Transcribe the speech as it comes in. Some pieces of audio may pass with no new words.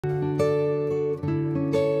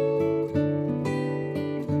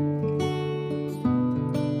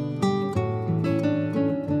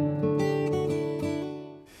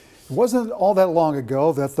wasn't all that long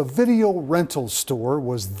ago that the video rental store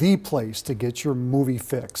was the place to get your movie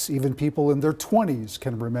fix. Even people in their 20s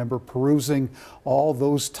can remember perusing all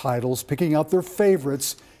those titles, picking out their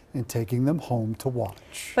favorites, and taking them home to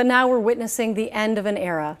watch. But now we're witnessing the end of an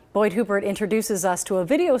era. Boyd Huppert introduces us to a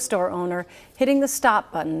video store owner hitting the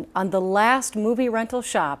stop button on the last movie rental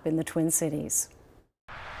shop in the Twin Cities.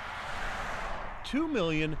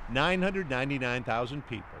 2,999,000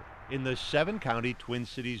 people in the 7-county Twin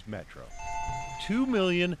Cities metro.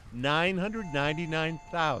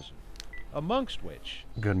 2,999,000, amongst which...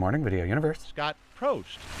 Good morning, Video Universe. Scott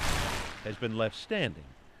Prost has been left standing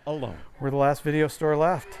alone. We're the last video store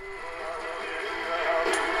left.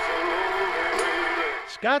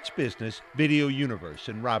 Scott's business, Video Universe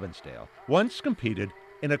in Robbinsdale, once competed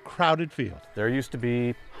in a crowded field. There used to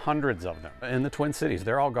be hundreds of them in the Twin Cities.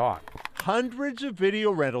 They're all gone. Hundreds of video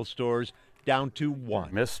rental stores down to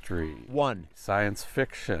one. Mystery. One. Science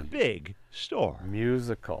fiction. Big store.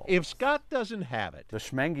 Musical. If Scott doesn't have it, The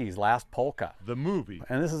Schmengi's Last Polka. the movie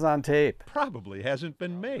And this is on tape. probably hasn't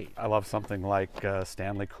been made. I love something like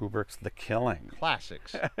Stanley Kubrick's The Killing.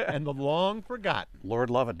 Classics and the long forgotten, Lord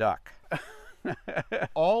Love a Duck.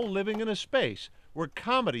 all living in a space where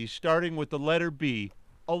comedies starting with the letter B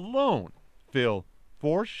alone fill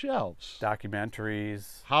 4 shelves.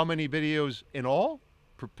 Documentaries. How many videos in all?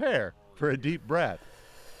 Prepare for a deep breath.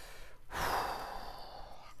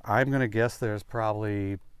 I'm going to guess there's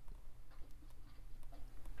probably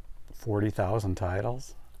 40,000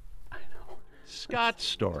 titles. I know. Scott's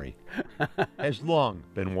story has long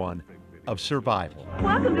been one of survival.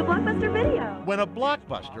 Welcome to Blockbuster Video. When a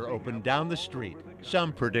Blockbuster opened down the street,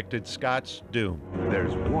 some predicted Scott's doom.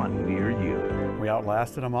 There's one near you. We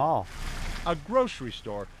outlasted them all. A grocery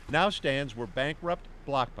store now stands where bankrupt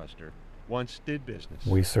Blockbuster once did business.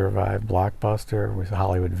 We survived Blockbuster, with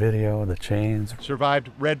Hollywood Video, the chains. Survived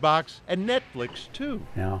Redbox and Netflix too,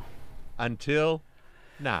 Yeah. until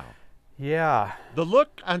now. Yeah. The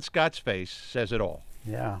look on Scott's face says it all.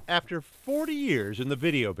 Yeah. After 40 years in the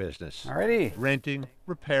video business, Alrighty. renting,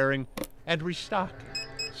 repairing, and restocking,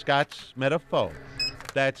 Scott's met a foe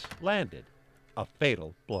that's landed a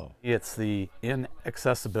fatal blow. It's the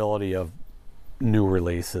inaccessibility of new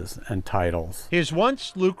releases and titles. His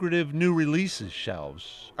once lucrative new releases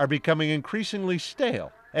shelves are becoming increasingly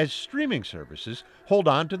stale as streaming services hold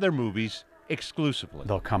on to their movies exclusively.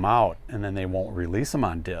 They'll come out and then they won't release them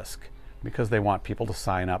on disc because they want people to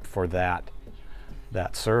sign up for that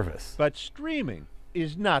service. But streaming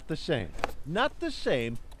is not the same. Not the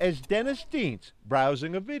same as Dennis Deant's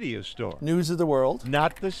browsing a video store. News of the world.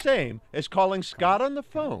 Not the same as calling Scott on the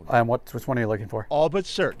phone. And which one are you looking for? All but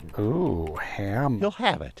certain Ooh, he'll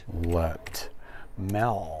have it. Hamlet.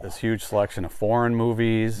 Mel. This huge selection of foreign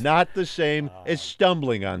movies. Not the same as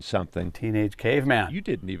stumbling on something Teenage Caveman. you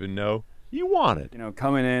didn't even know you wanted. You know,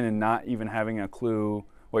 coming in and not even having a clue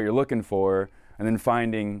what you're looking for, and then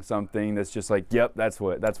finding something that's just like, yep, that's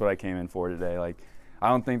what I came in for today. Like, I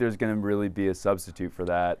don't think there's going to really be a substitute for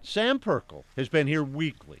that. Sam Perkle has been here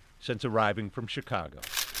weekly since arriving from Chicago.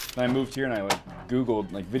 I moved here and I Googled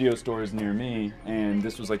video stores near me, and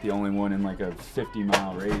this was the only one in a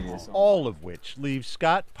 50-mile radius. All of which leaves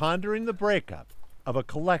Scott pondering the breakup of a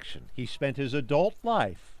collection he spent his adult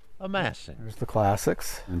life amassing. There's the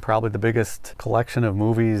classics, and probably the biggest collection of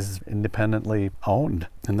movies independently owned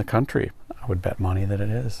in the country. I would bet money that it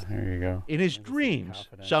is. There you go. In his dreams,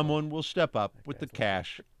 someone will step up with the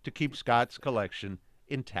cash to keep Scott's collection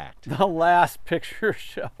intact. The Last Picture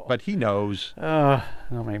Show. But he knows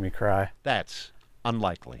Don't make me cry. that's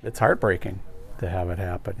unlikely. It's heartbreaking to have it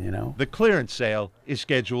happen, you know? The clearance sale is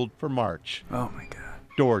scheduled for March. Oh my God.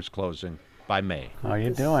 Doors closing by May. How you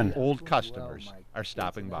doing? Old customers are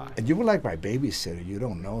stopping by. And you were like my babysitter. You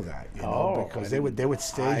don't know that, because they would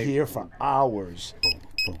stay here for hours.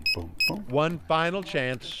 Boom, boom, boom. One final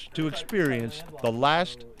chance to experience the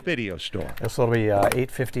last video store This will be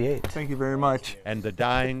 8:58. Thank you very much. and the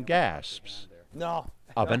dying gasps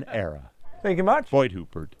of an era. Thank you much. Boyd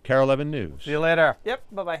Huppert, Carol 11 News, See you later. Yep,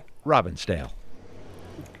 bye-bye. Robbinsdale.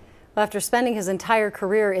 Well, after spending his entire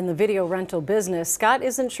career in the video rental business, Scott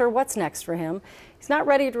isn't sure what's next for him. He's not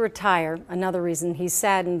ready to retire. Another reason he's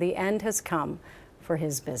saddened the end has come for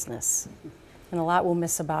his business. And a lot we'll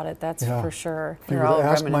miss about it, that's for sure. If you were to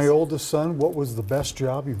ask my oldest son what was the best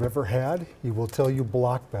job you've ever had, he will tell you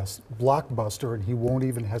Blockbuster, and he won't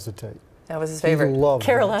even hesitate. That was his favorite. He loved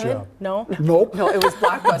Carol that 11? job. No? Nope. No, it was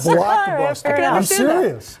Blockbuster. Blockbuster. I can I'm understand that.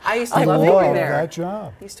 serious. I used to I love loved going there. that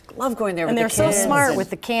job. I used to love going there And with they're the so kids. smart and- with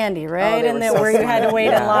the candy, right? they And were then so where you had to smart. wait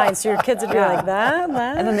in Yeah. line, so your kids would be like that.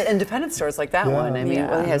 And then the independent stores like that Yeah. one. I mean,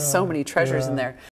 Yeah. it has so many treasures in there.